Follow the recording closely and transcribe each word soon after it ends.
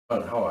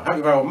I hope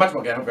you're very well.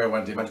 Magicalmike again. I hope you're very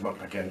well indeed.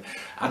 Magicalmike again.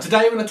 And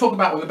today we're going to talk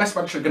about one of the best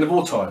magic again of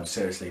all time.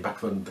 Seriously, back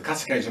from the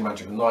classic Asian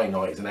magic of the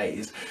 1990s and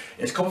 80s.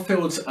 It's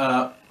Copperfield's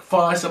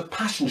Fires of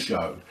Passion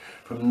show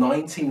from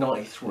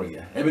 1993.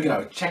 Here we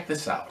go. Check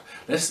this out.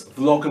 Let's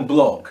vlog and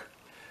blog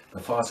the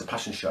Fires of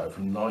Passion show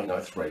from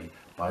 1993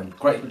 by the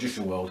greatest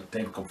magician in the world,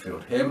 David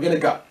Copperfield. Here we're going to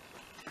go.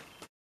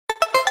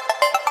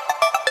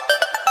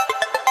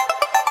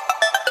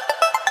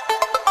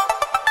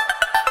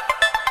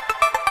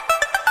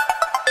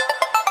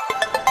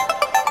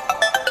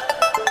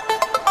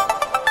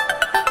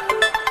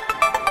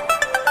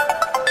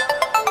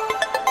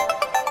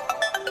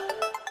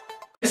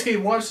 Basically,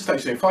 it arrives to the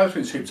stage doing 5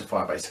 through the hoops of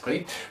fire,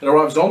 basically, and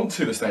arrives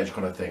onto the stage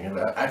kind of thing. And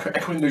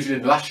echoing illusion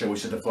in last year,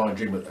 which is the Flying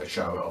Dream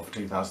show of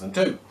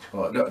 2002.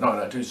 Well,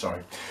 no,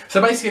 sorry.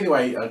 So basically,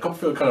 anyway,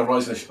 Copperfield kind of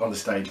rises on the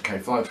stage, okay,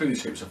 flying through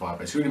these hoops of fire,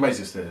 basically. Really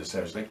amazing,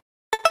 seriously.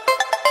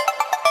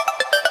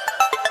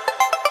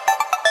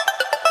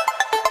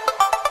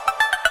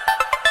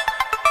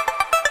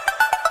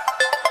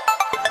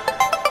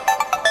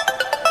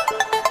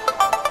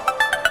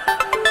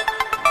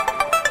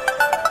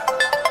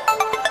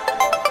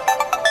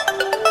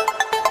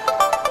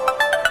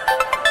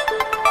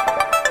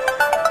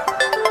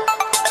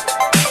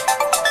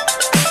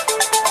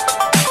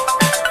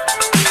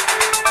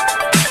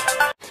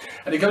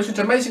 And it goes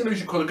into an amazing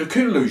illusion called a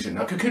Cocoon illusion.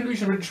 Now, Cocoon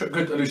illusion is a really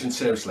good illusion,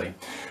 seriously.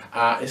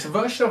 It's a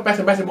version of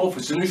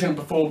Metamorphosis, illusion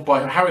performed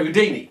by Harry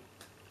Houdini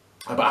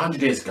about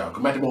 100 years ago,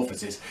 called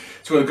Metamorphosis.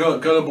 So when a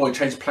girl and boy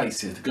change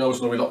places, the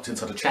girl's normally locked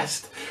inside a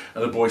chest,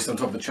 and the boy's on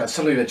top of the chest.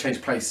 Suddenly they change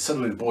places,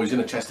 suddenly the boy's in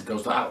a chest, the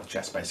girl's out of the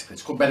chest, basically.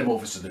 It's called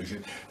Metamorphosis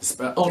illusion. It's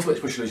the ultimate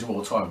special illusion of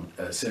all time,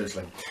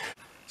 seriously.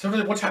 So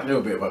what's happening a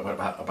little bit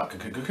about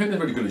Cocoon. Cocoon is a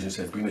really good illusion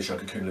since the beginning of the show,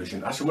 Cocoon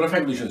illusion. Actually, one of my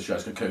favourite illusions of the show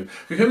is Cocoon.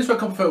 Cocoon is where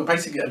Copperfield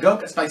basically, a girl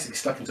gets basically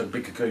stuck into a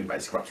big cocoon,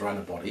 basically wrapped around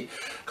her body.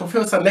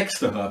 Copperfield stands next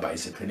to her,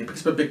 basically, and he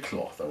picks up a big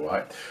cloth,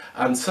 alright?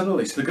 And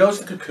suddenly, so the girl's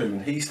in the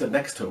cocoon, he's stood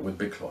next to her with a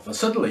big cloth. And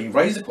suddenly, he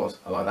raises the cloth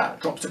like that,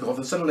 drops the cloth,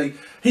 and suddenly,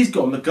 he's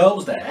gone, the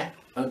girl's there,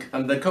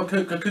 and the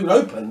cocoon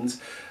opens,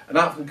 and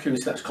out of the cocoon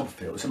steps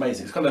Copperfield. It's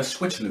amazing. It's kind of a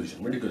switch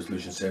illusion, really good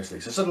illusion, seriously.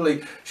 So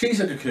suddenly,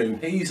 she's in a cocoon,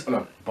 he's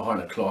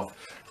behind a cloth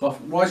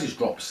rises,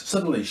 drops.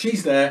 Suddenly,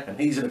 she's there, and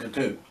he's in a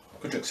cocoon.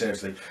 Good trick,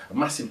 seriously. A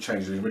massive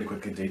change, really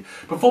quick indeed.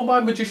 Performed by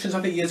magicians,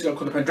 I think years ago,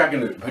 called the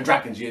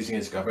Pendragons, years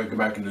ago, very good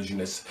American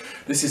illusionists.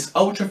 This is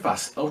ultra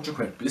fast, ultra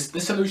quick.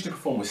 This illusion is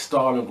performed with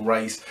style and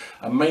grace.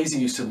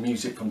 Amazing use of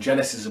music from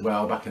Genesis as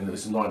well, back in, it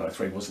was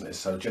 1993, wasn't it?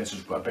 So Genesis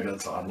was quite big at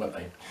the time, weren't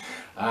they?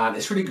 And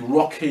it's really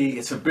rocky,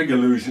 it's a big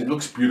illusion, it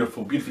looks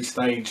beautiful, beautifully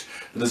staged.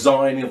 The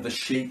designing of the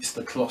sheets,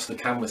 the cloths, the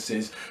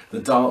canvases, the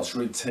dance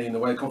routine, the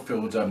way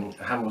Copperfield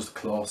handles the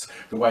cloths,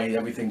 the way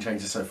everything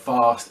changes so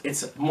fast.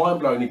 It's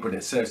mind-blowingly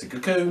brilliant, seriously.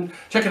 Cocoon,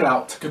 check it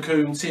out.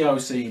 Cocoon,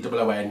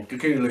 C-O-C-O-O-N,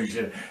 Cocoon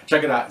illusion.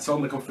 Check it out, it's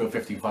on the Copperfield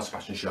 15 Fires of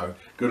Passion show.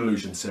 Good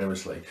illusion,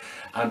 seriously.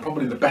 And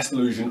probably the best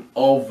illusion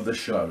of the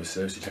show,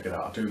 seriously, check it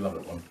out. I do love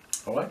that one.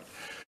 Alright?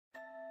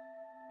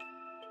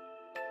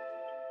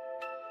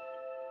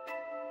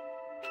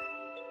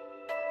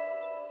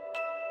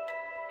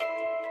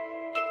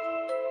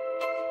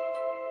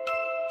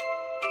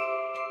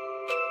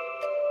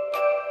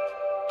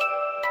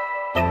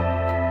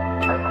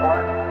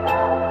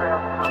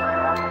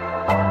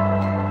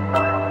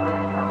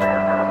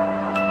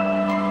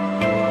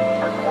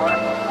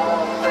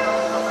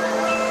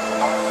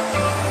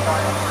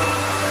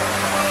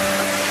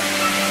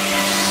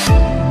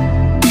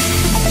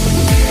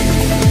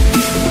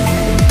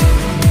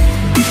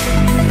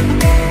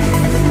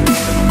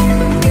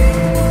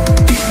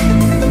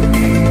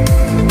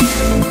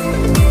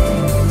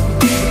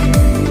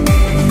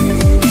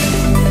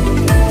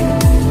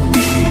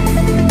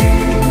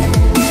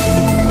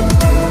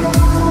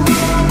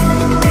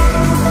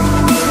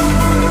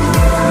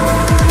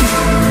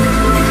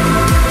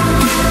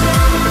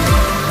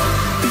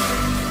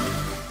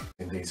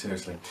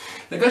 Seriously.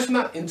 Now it goes from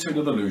that into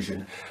another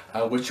illusion,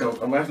 which I'm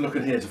going to have to look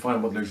in here to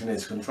find what illusion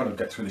is, because I'm trying to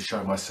get through the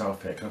show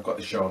myself here, because I've got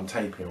the show on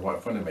tape here right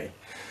in front of me.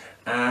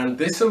 And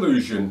this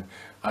illusion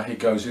he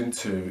goes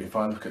into, if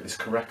I look at this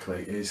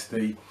correctly, is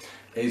the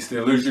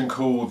illusion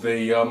called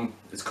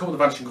it's called the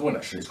Vanishing coin,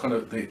 actually. It's kind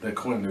of the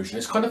coin illusion.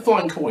 It's kind of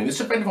flying coin. This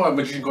is a by a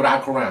magician called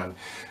Alcatraz.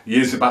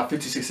 Years about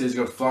 56 years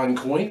ago, flying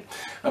coin.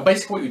 And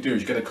basically what you do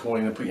is you get a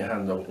coin and put your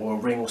hand on, or a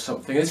ring or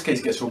something. In this case,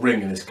 he gets a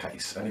ring in this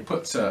case. And he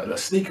puts a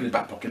sneaker in his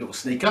back pocket, a little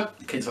sneaker.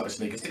 The kids like a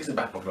sneaker, sticks in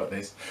the back pocket like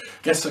this.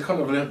 Gets a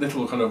kind of a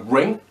little kind of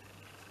ring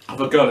of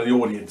a girl in the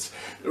audience.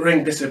 The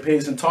ring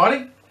disappears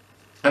entirely,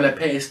 and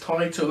appears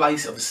tied to a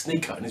lace of a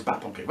sneaker in his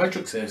back pocket. Very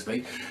trick,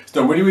 seriously. It's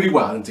done really, really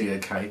well indeed,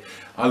 okay.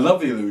 I love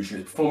the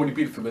illusion. It's performed really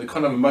beautifully with a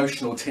kind of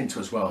emotional tint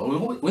as well.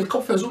 With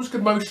Copperfield, there's always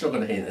good emotional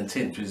kind of hint and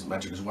tint to his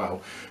magic as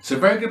well. So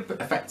very good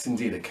effects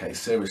indeed, okay,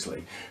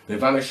 seriously. The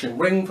vanishing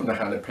ring from the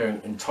hand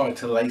appearing and tied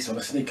to lace on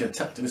a sneaker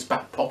tucked in his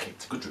back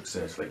pocket. Good trick,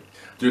 seriously.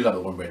 I do love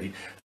that one, really.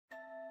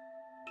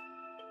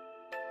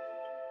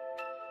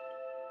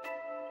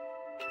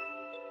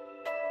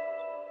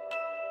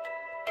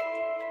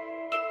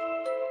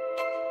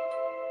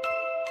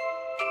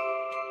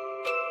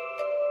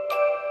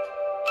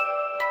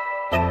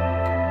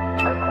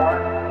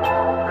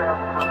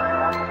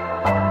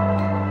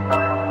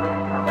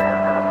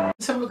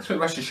 have a look through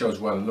the rest of the show as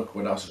well and look at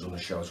what else is on the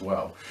show as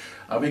well.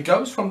 He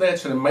goes from there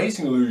to an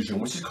amazing illusion,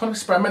 which is kind of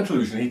experimental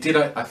illusion. He did,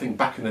 I think,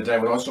 back in the day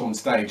when I saw him on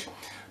stage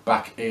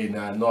back in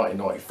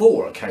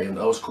 1994, okay, in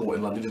Earl's Court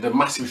in London. He did a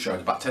massive show,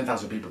 about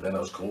 10,000 people then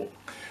Earl's Court.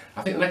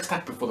 I think the next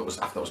act before that was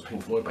after that was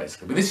Pink Floyd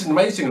basically. But this is an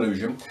amazing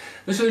illusion.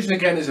 This illusion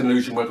again is an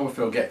illusion where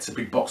Copperfield gets a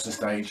big box on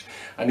stage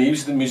and he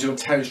uses the music of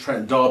Terence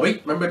Trent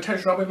D'Arby. Remember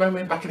Terence D'Arby?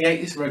 Remember back in the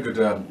 80s? Very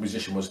good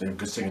musician, wasn't he?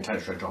 Good singer,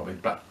 Terence Trent D'Arby,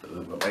 black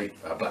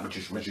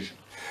magician.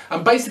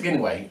 And basically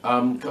anyway,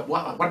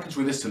 what happens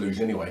with this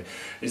illusion anyway,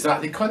 is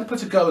that he kind of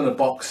puts a girl in a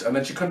box and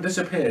then she kind of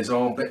disappears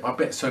arm bit by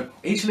bit. So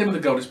each limb of the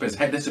girl disappears,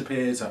 her head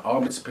disappears, her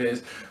arm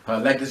disappears, her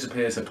leg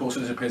disappears, her torso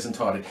disappears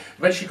entirely.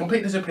 Eventually she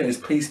completely disappears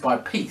piece by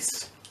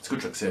piece. It's a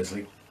good trick,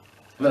 seriously.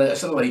 And then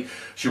suddenly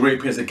she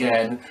reappears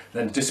again,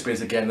 then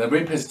disappears again, then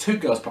reappears. Two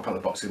girls pop out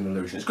of the box in the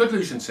illusion. It's a good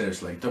illusion,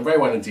 seriously. Done very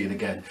well indeed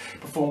again.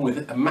 Performed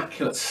with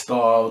immaculate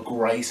style,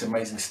 grace,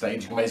 amazing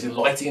staging, amazing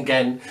lighting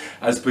again,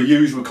 as per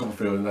usual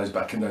Copperfield in those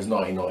back in those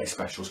 1990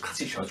 specials.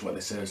 Classic shows, weren't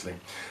they, seriously?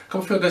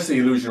 Copperfield does the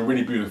illusion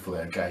really beautifully,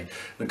 okay?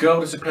 The girl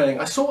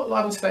disappearing. I saw it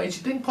live on stage.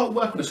 It didn't quite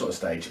work on the sort of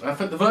stage. I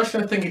think the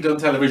version I think he done on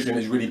television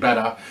is really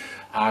better.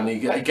 And you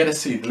get to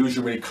see the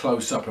illusion really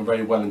close up and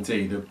very well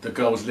indeed. The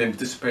girl's limbs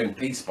disappearing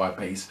piece by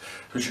piece,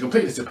 so she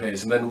completely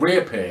disappears and then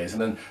reappears,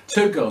 and then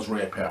two girls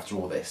reappear after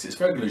all this. It's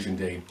very good illusion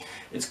indeed.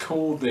 It's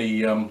called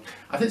the,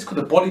 I think it's called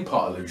the Body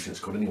Part illusion. It's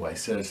called anyway,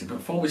 seriously. But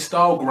performed with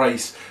style,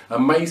 grace,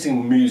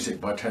 amazing music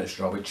by Terence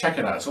D'Arby. Check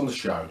it out. It's on the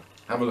show.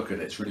 Have a look at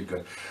it. It's really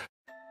good.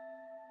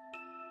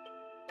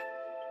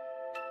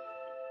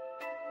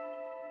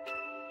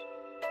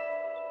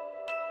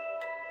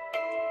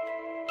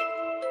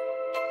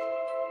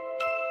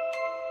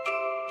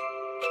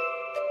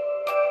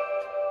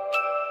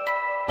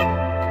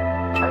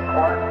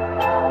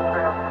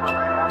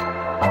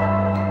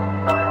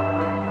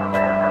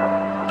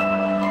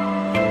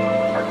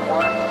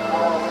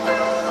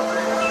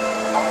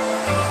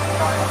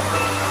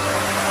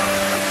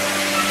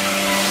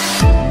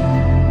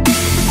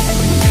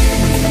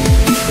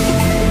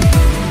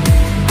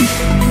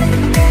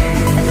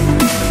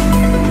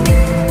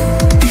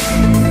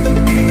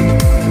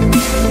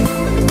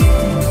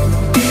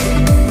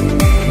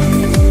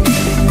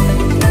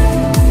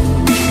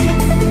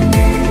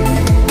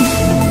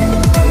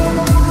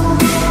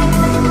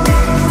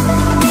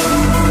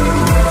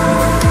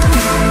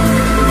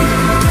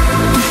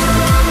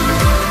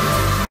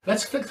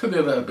 Let's flick through the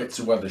other bits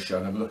of weather show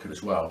and have a look at it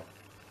as well.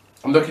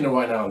 I'm looking at it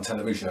right now on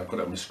television. I've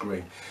got it on my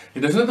screen. He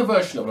does another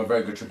version of a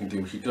very good trick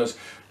indeed, which he does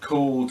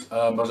called,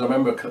 as I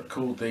remember, it's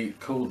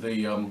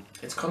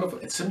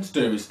something to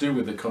do. It's to do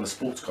with the kind of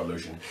sports car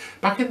illusion.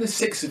 Back in the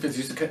 60s, 50s,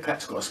 used to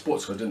collect a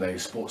sports car, didn't they?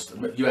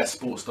 US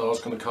sports stars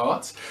kind of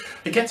cards.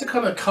 He gets a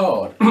kind of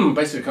card,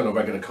 basically a kind of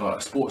regular card,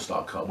 a sports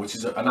star card, which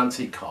is an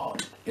antique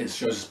card. It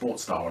shows a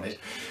sports star on it.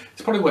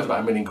 It's probably worth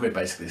about £1 million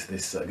basically.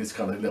 This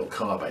kind of little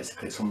card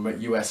basically. It's from a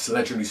US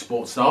legendary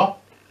sports star.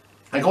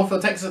 And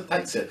Copperfield takes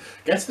it,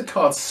 gets the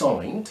card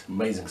signed,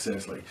 amazing,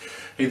 seriously.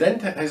 He then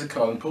takes a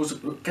card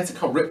and gets a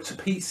card ripped to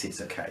pieces,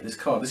 okay.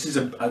 This is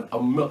a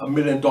 $1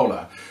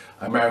 million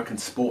American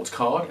sports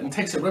card, and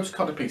takes it, rips the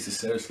card to pieces,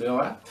 seriously,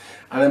 like that.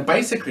 And then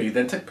basically,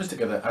 puts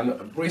together and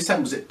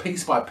reassembles it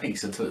piece by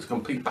piece until it's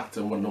complete back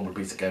to one normal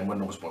piece again, one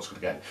normal sports card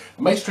again.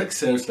 Amazing trick,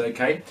 seriously,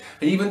 okay.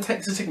 He even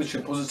takes the signature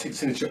and pulls the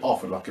signature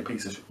off with like a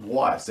piece of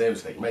wire,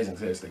 seriously, amazing,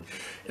 seriously.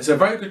 It's a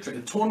very good trick,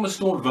 a torn and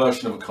restored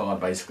version of a card,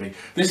 basically.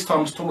 This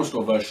time it's torn and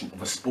restored version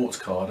of a sports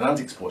card, an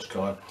antique sports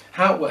card.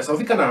 How it works, I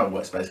think I know how it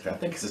works, basically. I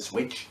think it's a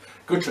switch.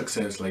 Good trick,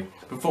 seriously.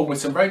 Performed with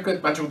some very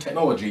good magical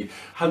technology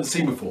I hadn't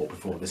seen before.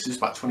 This is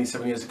about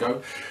 27 years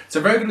ago. It's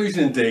a very good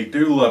illusion indeed.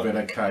 Do love it,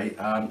 okay.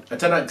 I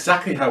don't know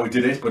exactly how we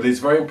did it, but it's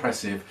very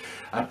impressive.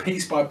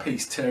 Piece by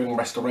piece tearing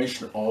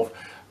restoration of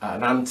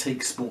an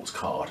antique sports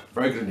card.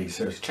 Very good indeed,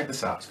 seriously. Check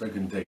this out. It's very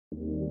good indeed.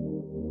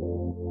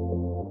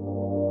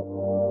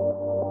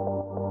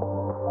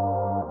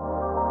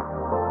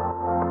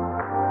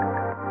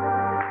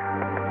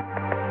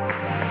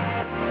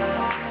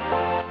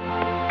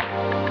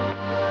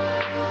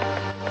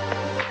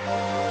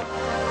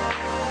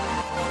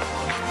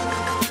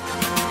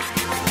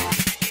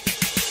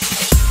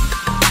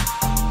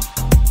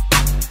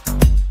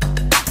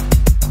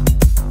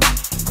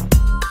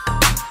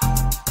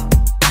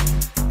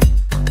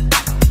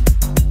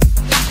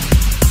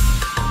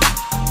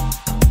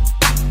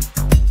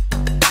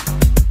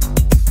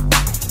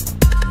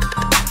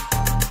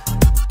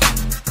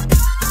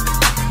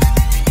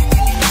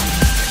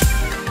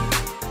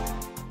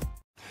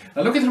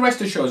 Now look at the rest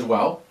of the show as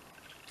well.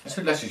 Let's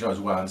look at the rest of the show as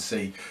well and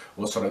see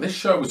what's on it. This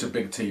show was a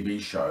big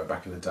TV show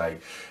back in the day.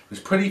 It was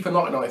pretty, for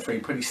 1993,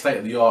 pretty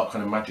state-of-the-art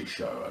kind of magic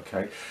show,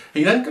 okay?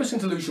 He then goes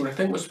into illusion, which I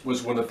think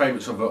was one of the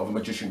favourites of a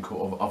magician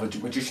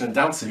and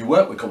dancer who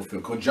worked with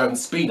Copperfield called Joan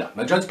Spina.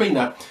 Now Joan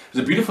Spina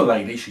was a beautiful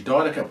lady. She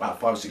died about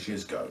 5 or 6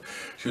 years ago.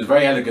 She was a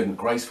very elegant,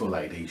 graceful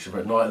lady. She was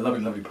a very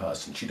lovely, lovely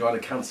person. She died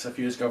of cancer a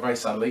few years ago, very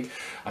sadly.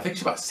 I think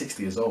she's about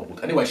 60 years old.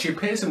 Anyway, she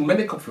appears in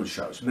many Copperfield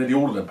shows, nearly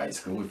all of them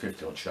basically, with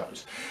 50 odd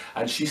shows.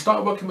 And she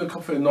started working with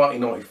Copperfield in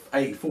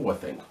 1984, I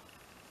think.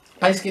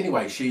 Basically,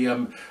 anyway, she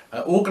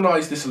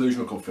organised this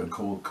illusion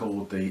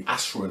called the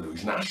Asra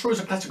illusion. Now, Asra is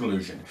a classical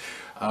illusion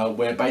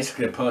where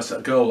basically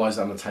a girl lies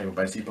down on the table,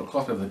 basically, put a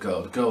cloth over the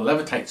girl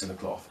levitates in the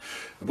cloth,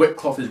 the whipped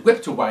cloth is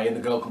whipped away and the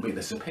girl completely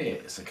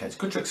disappears. Okay, it's a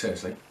good trick,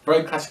 seriously.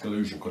 Very classic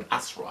illusion called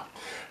Asra.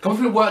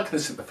 Copperfield worked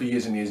this for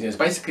years and years and years.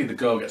 Basically, the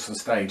girl gets on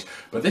stage,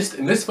 but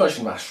in this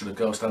version of Asra, the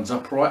girl stands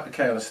upright,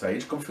 okay, on the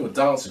stage. Copperfield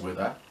dances with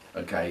her.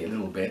 Okay, a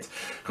little bit,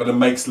 kind of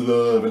makes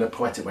love in a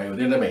poetic way, you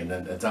know what I mean,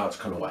 and a dance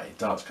kind of way,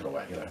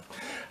 you know. And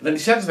then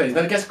she stands there, and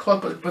then it gets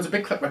cloth, puts a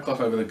big cloth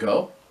over the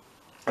girl,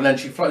 and then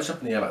she floats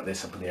up in the air like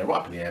this, right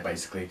up in the air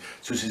basically.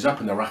 So she's up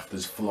in the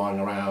rafters, flying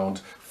around,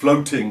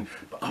 floating,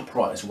 but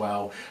upright as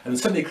well. And then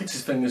suddenly he clicks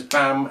his fingers,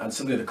 bam, and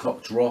suddenly the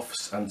clock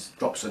drops, and she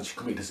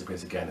completely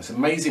disappears again. It's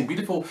amazing,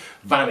 beautiful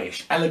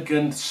vanish,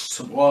 elegant,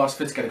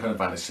 sophisticated kind of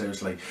vanish,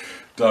 seriously.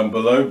 Done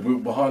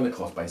behind the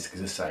cloth,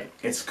 basically, as I say.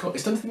 It's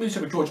done to the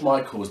music of George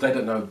Michael's. They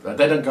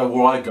don't go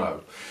where I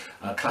go.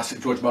 Classic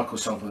George Michael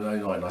song from the early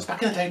 1990s.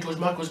 Back in the day, George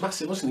Michael was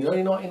massive, wasn't he? The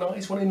early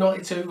 1990s,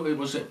 1992, it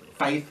was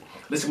Faith.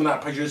 Listen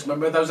Without Prejudice,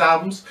 remember those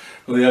albums?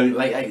 From the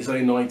late 80s,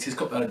 early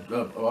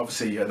 90s.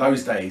 Obviously,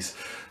 those days,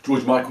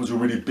 George Michael was a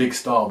really big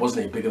star,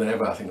 wasn't he? Bigger than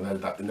ever, I think,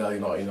 in the early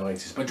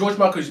 1990s. But George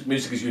Michael's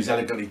music is used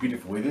elegantly,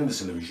 beautifully within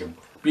this illusion.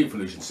 Beautiful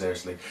illusion,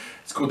 seriously.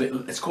 It's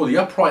called the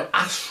Upright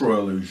Asra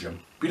illusion.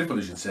 Beautiful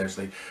illusion,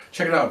 seriously.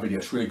 Check it out on video,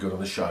 it's really good on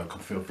the show.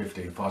 Copperfield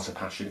 15, Fires of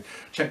Passion.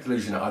 Check the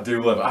illusion out, I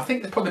do love it. I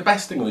think it's probably the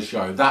best thing on the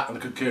show, that and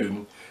the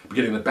Cocoon,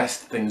 beginning the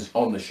best things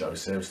on the show,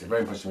 seriously.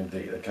 Very impressive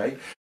indeed, okay?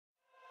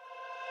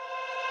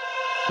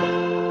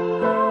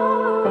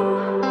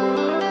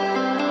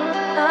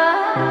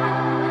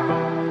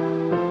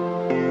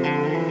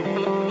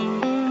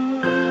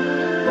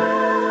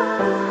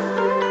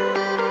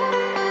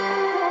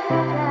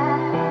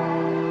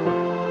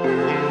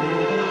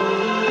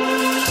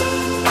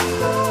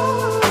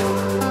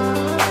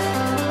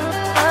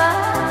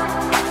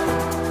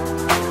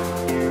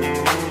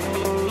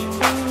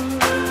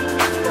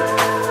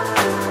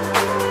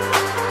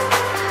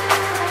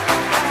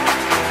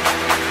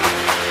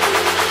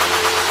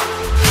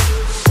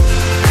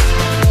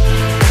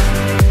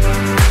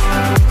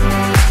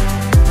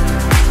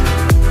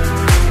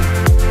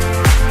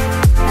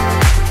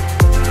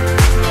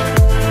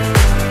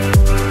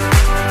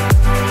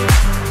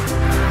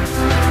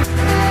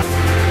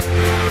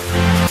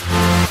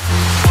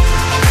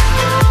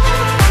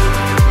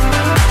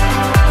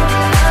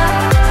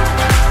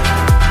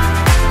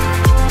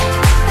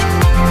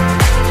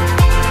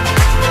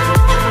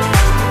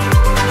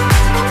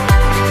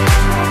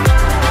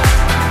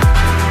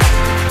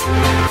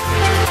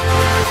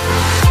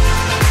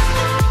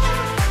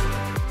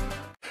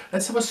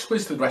 Let's have a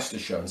squiz to the rest of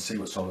the show and see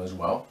what's on as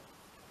well.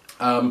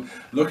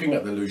 Looking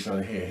at the illusion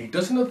on here, he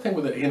does another thing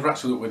with it. He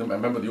interacts with a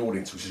member of the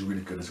audience, which is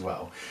really good as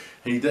well.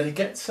 He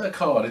gets a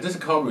card. He does a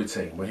card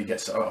routine where he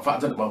gets. In fact,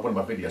 I've done it in one of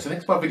my videos. I think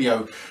it's my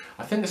video.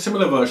 I think a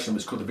similar version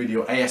was called the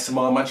video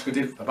ASMR Magic I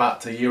did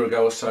about a year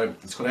ago or so.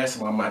 It's called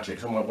ASMR Magic.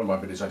 It's one of my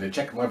videos I did.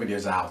 Check my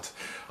videos out.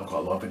 I've got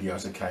a lot of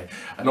videos, okay.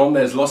 And on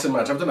there's lots of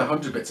magic. I've done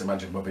 100 bits of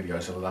magic in my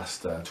videos for the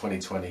last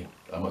 2020.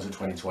 Months of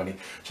 2020.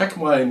 Check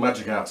my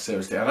magic out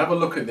seriously and have a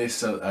look at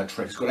this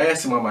trick. It's called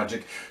ASMR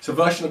Magic. It's a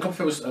version of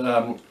Copperfield's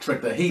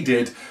trick that he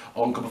did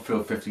on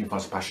Copperfield 15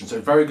 Fires of Passion. So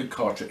a very good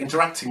card trick,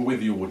 interacting with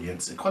the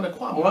audience. It's kind of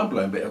quite a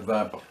mind-blowing bit of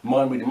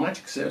mind-reading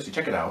magic. Seriously,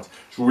 check it out.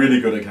 It's really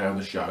good, okay, on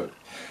the show.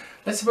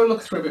 Let's have a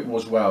look through a bit more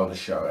as well on the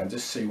show and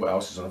just see what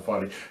else is on the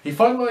finally. He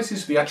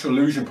finalises the actual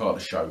illusion part of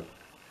the show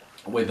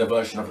with a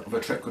version of a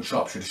trick called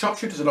Sharpshooter.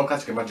 Sharpshooter is an old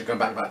classic of magic going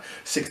back about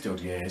 60 odd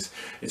years.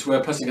 It's where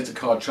a person gets a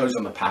card chosen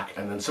on the pack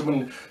and then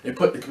someone, they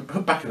put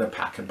back in the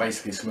pack and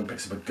basically someone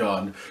picks up a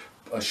gun,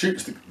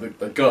 shoots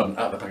the gun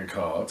at the pack of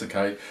cards,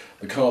 okay?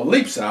 The card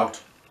leaps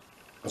out,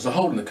 there's a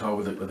hole in the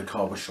card where the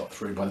card was shot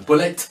through by the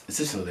bullet. It's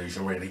just an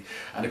illusion really,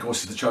 and of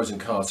course it's the chosen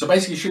card. So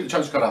basically you shoot the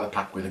chosen card out of the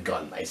pack with a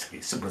gun, basically,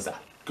 simple as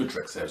that. Good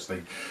trick,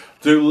 seriously.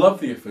 Do love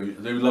the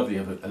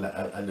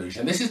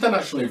illusion. This is done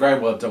actually very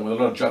well done with a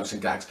lot of jokes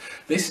and gags.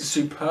 This is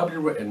superbly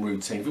written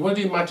routine. If you want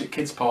to do magic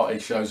kids party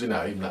shows, you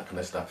know, even that kind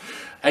of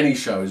stuff. Any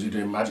shows, you're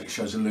doing magic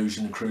shows,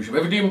 illusion, cruise ship.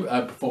 If you're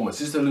doing performance,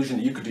 this is an illusion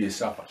that you could do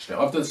yourself actually.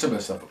 I've done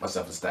similar stuff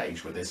myself on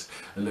stage with this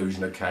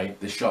illusion, okay?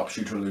 This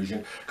sharpshooter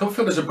illusion.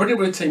 Copperfield has a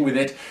brilliant routine with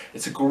it.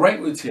 It's a great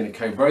routine,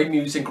 okay? Very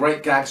amusing,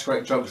 great gags,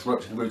 great jokes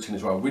wrote in the routine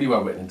as well. Really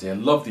well written indeed.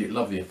 Love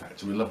the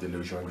effect. We love the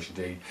illusion very much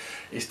indeed.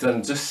 It's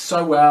done just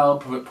so well,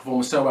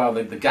 performed so well.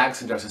 The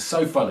gags and jokes are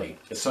so funny.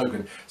 It's so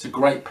good. It's a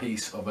great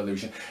piece of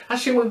illusion.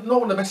 Actually,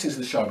 not one of the best things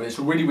in the show, but it's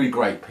a really, really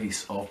great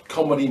piece of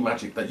comedy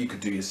magic that you could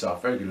do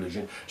yourself. Very good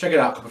illusion. Check it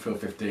out, Copperfield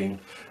 15,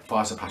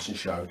 Fires of Passion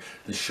show.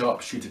 The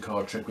sharpshooter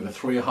card trick with the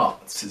 3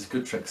 hearts. It's a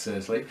good trick,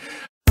 seriously.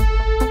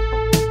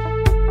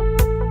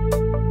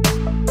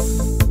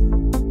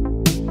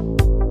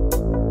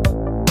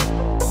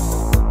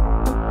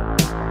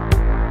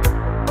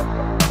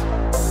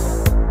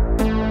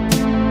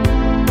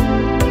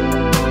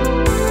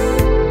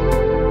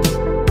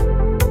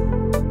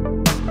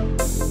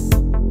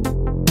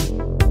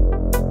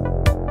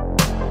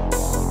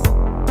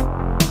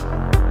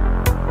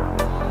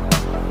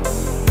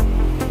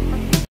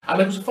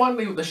 And it was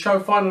finally, the show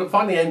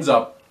finally ends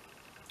up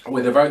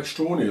with a very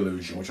extraordinary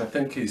illusion, which I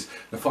think is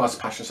the Fires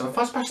of Passion. So the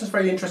Fires of Passion is a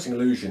very interesting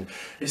illusion.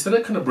 It's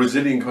the kind of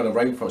Brazilian kind of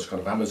rainforest,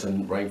 kind of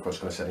Amazon rainforest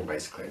kind of setting,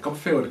 basically. And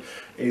Copperfield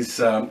is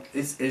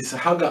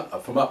hung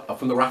up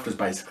from the rafters,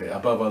 basically,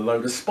 above a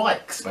load of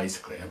spikes,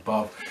 basically,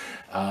 above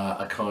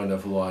a kind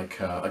of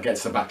like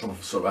against the backdrop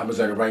of sort of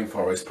Amazonian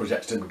rainforest,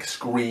 projected with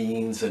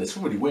screens, and it's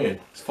really weird.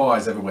 There's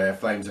fires everywhere,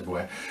 flames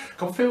everywhere.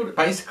 Copperfield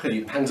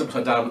basically hangs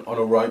upside down on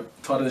a rope,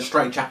 tied in a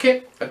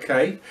straitjacket,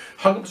 okay,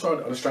 hung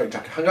upside on a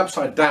straitjacket, hung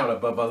upside down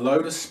above a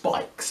load of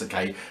spikes,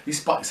 okay.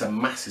 These spikes are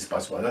massive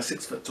spikes, they're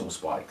 6 foot tall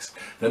spikes.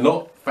 They're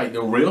not fake,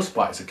 they're real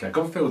spikes, okay.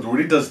 Copperfield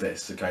really does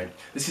this, okay.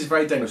 This is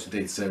very dangerous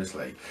indeed,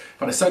 seriously.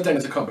 But it's so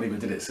dangerous I can't believe he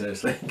did it,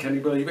 seriously. Can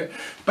you believe it?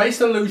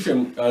 Based on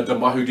illusion done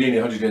by Houdini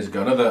 100 years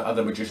ago, and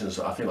other magicians,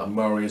 I think like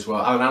Murray as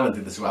well. Alan Allen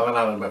did this as well. Alan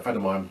Allen, a friend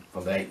of mine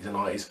from the 80s and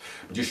 90s,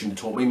 magician who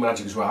taught me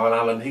magic as well. Alan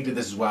Allen, he did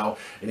this as well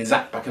in his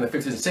act back in the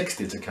 50s and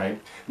 60s, okay.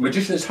 The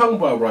magician is hung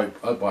by a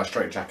rope, by a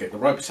straitjacket. The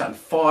rope is set on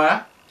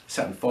fire.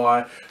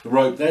 The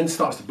rope then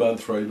starts to burn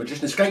through. The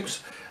magician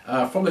escapes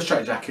from the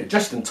straitjacket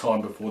just in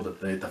time before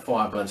the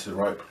fire burns through the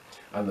rope,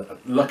 and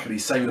luckily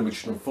saving the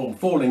magician from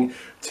falling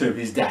to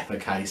his death,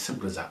 okay.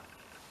 Simple as that.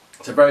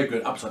 It's a very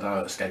good upside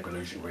down escape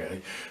illusion,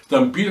 really. It's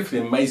done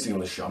beautifully, amazing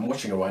on the show. I'm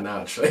watching it right now,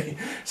 actually.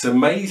 It's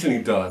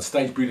amazingly done,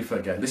 staged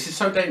beautifully again. This is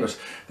so dangerous.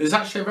 There's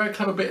actually a very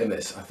clever bit in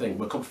this, I think,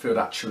 where Copperfield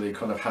actually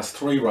kind of has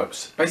 3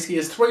 ropes. Basically, he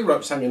has 3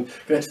 ropes hanging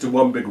connected to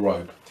one big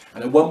rope.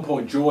 And at one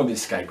point during the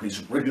escape,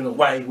 he's wriggling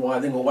away,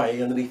 writhing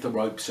away underneath the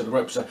ropes. So the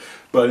ropes are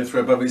burning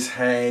through above his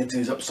head,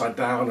 he's upside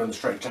down, and the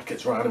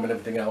straitjacket's around him and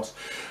everything else.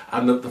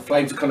 And the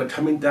flames are kind of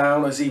coming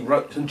down as he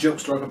ropes and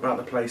jumps the rope about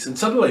the place. And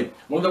suddenly,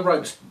 one of the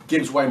ropes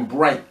gives way and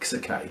breaks,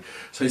 okay?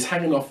 So he's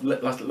hanging off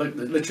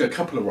literally a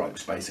couple of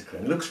ropes, basically.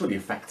 And it looks really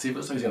effective. It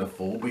looks like he's going to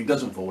fall, but he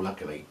doesn't fall,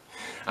 luckily.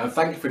 And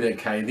thankfully,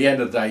 okay, at the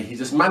end of the day, he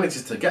just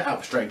manages to get out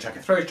the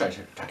straitjacket, throw his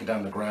straitjacket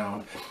down the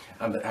ground,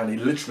 and he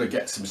literally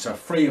gets himself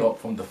free up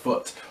from the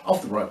foot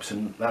off the ropes,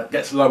 and that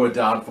gets lowered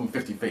down from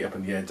 50 feet up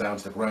in the air down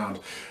to the ground,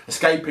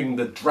 escaping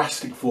the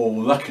drastic fall.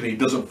 Luckily, he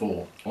doesn't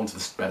fall onto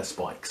the bed of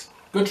spikes.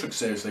 Good trick,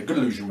 seriously, good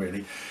illusion,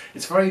 really.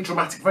 It's very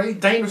dramatic, very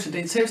dangerous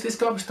indeed. Seriously, this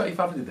guy was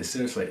 35 and did this,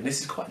 seriously, and this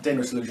is quite a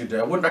dangerous illusion to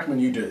do. I wouldn't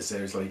recommend you do it,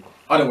 seriously.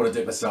 I don't want to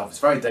do it myself. It's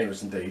very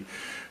dangerous indeed.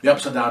 The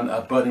upside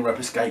down burning rope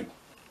escape.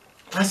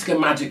 Classic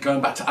magic, going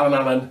back to Alan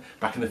Allen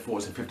back in the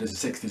 40s and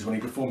 50s and 60s when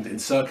he performed it in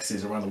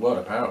circuses around the world,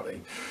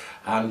 apparently.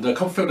 And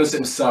Copperfield does it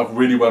himself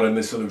really well in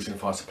this illusion,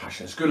 Fires of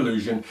Passion. It's a good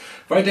illusion,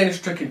 very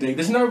dangerous trick indeed.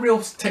 There's no real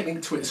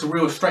technique to it. It's a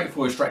real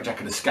straightforward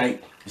straitjacket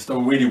escape. It's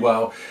done really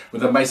well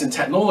with amazing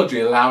technology,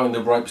 allowing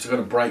the ropes to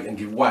kind of break and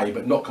give way,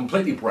 but not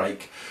completely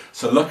break.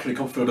 So luckily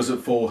Copperfield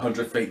doesn't fall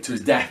 100 feet to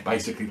his death,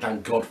 basically.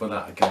 Thank God for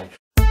that, okay.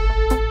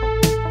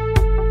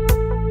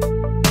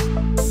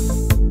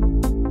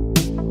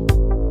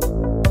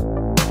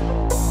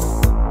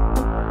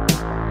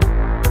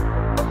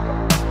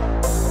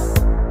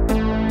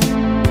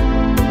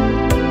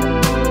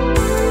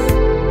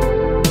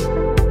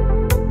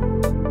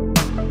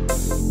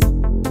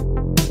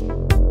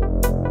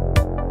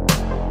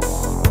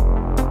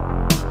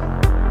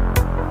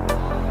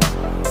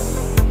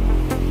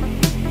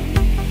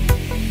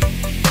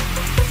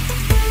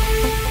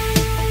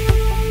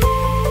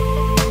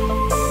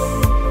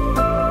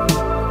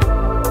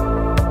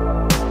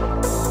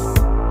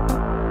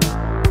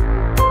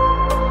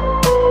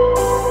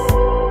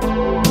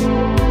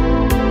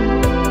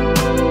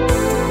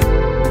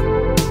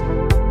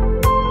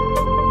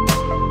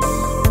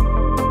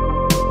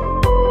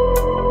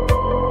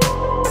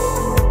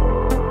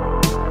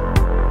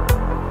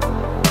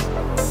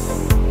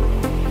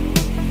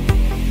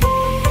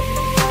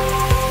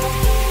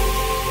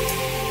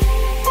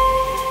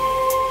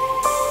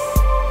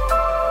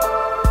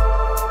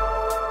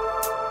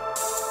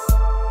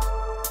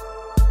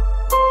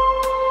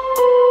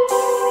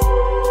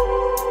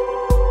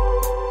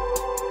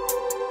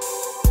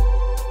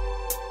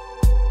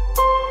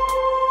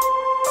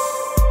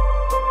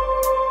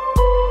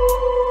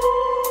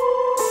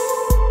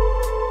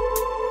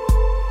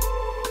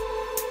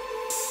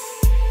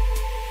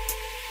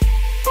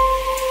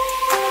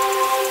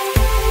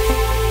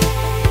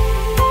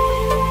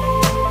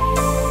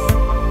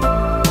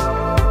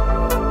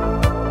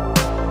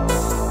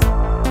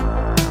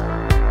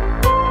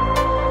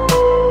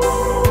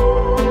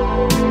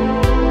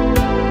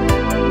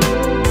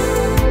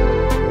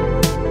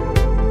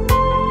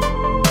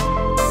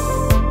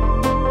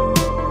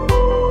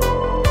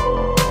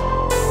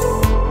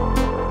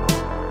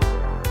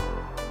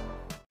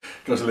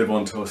 To live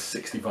on until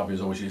 65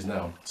 years old, she is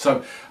now.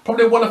 So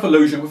probably a wonderful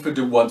illusion we've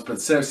done once,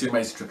 but seriously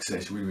amazing trick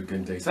series, really good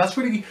indeed. So that's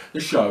really the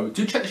show.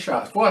 Do check the show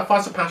out.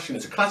 Fires of Passion.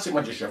 It's a classic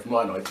magic show from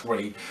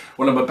 1993.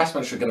 One of the best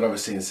magic shows I've ever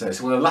seen.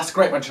 Seriously, one of the last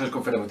great magic shows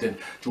Copperfield ever did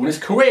during his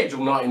career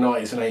during the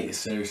 1990s and 80s.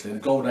 Seriously, the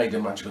golden age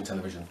of magic on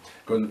television.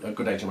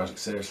 Good age of magic.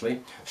 Seriously,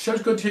 the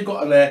show's good. You've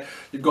got on there.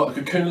 You've got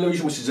the Cocoon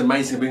illusion, which is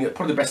amazing.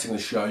 Probably the best thing in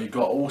the show. You've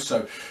got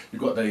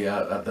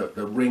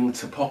the ring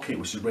to pocket,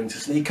 which is ring to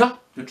sneaker.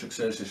 Good trick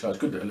seriously shows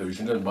good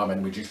illusion done by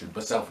many magicians,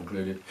 myself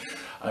included.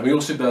 He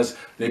also does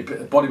the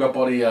body by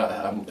body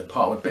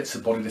part where bits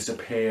of body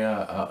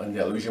disappear and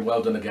the illusion.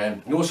 Well done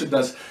again. He also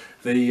does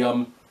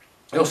the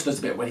he also does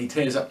a bit when he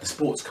tears up the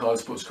sports car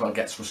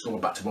gets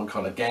restored back to one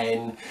card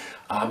again.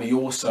 He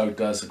also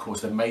does, of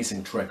course, the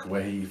amazing trick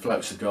where he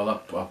floats the girl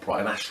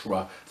upright in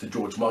Asra to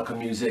George Michael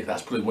music.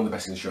 That's probably one of the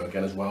best in the show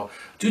again as well.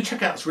 Do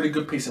check out, it's a really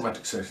good piece of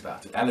magic, seriously,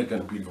 that.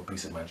 Elegant, beautiful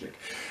piece of magic.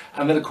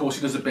 And then, of course,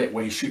 he does a bit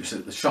where he shoots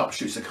it, the sharp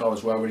shoots the card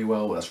as well really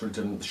well. That's really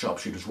done, the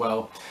sharpshoot as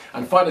well.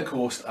 And finally, of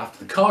course,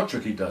 after the card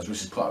trick he does,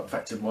 which is quite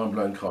effective,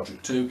 mind-blowing card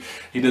trick too,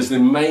 he does the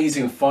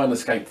amazing final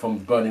escape from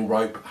the burning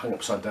rope, hung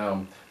upside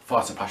down,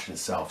 Fire to Passion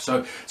itself.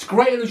 So it's a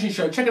great illusion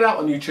show. Check it out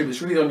on YouTube.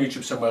 It's really on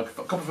YouTube somewhere.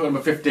 Copperfield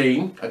number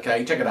 15.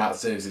 Okay, check it out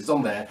seriously. It's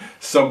on there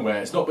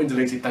somewhere. It's not been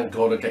deleted, thank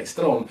God. Okay, it's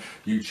still on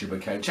YouTube.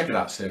 Okay, check it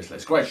out seriously.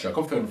 It's a great show.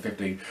 Copperfield number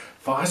 15.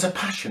 Fire to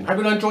Passion. Hope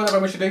you enjoyed that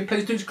very much today.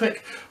 Please do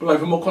click below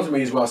for more content from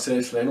me as well,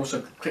 seriously, and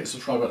also click the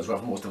subscribe button as well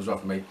for more stuff as well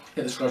from me.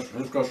 Hit the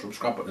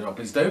subscribe button as well.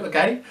 Please do.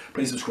 Okay,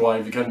 please subscribe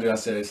if you can do that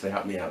seriously.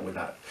 Help me out with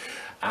that.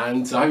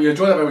 And I hope you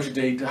enjoyed that very much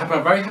indeed. Have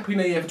a very happy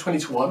new year for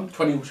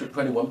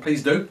 2021.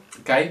 Please do.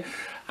 Okay.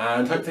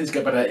 And hope things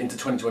get better into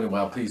 2020.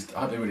 Well, please,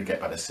 I hope they really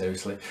get better,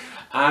 seriously.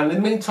 And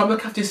in the meantime,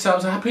 look after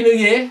yourselves. A happy new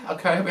year.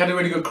 Okay, hope you had a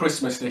really good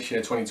Christmas this year,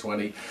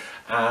 2020.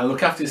 And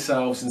look after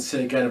yourselves and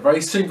see you again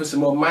very soon for some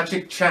more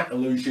magic, chat,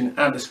 illusion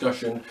and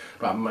discussion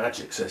about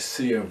magic. So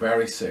see you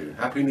very soon.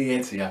 Happy new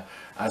year to you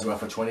as well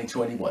for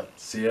 2021.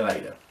 See you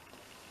later.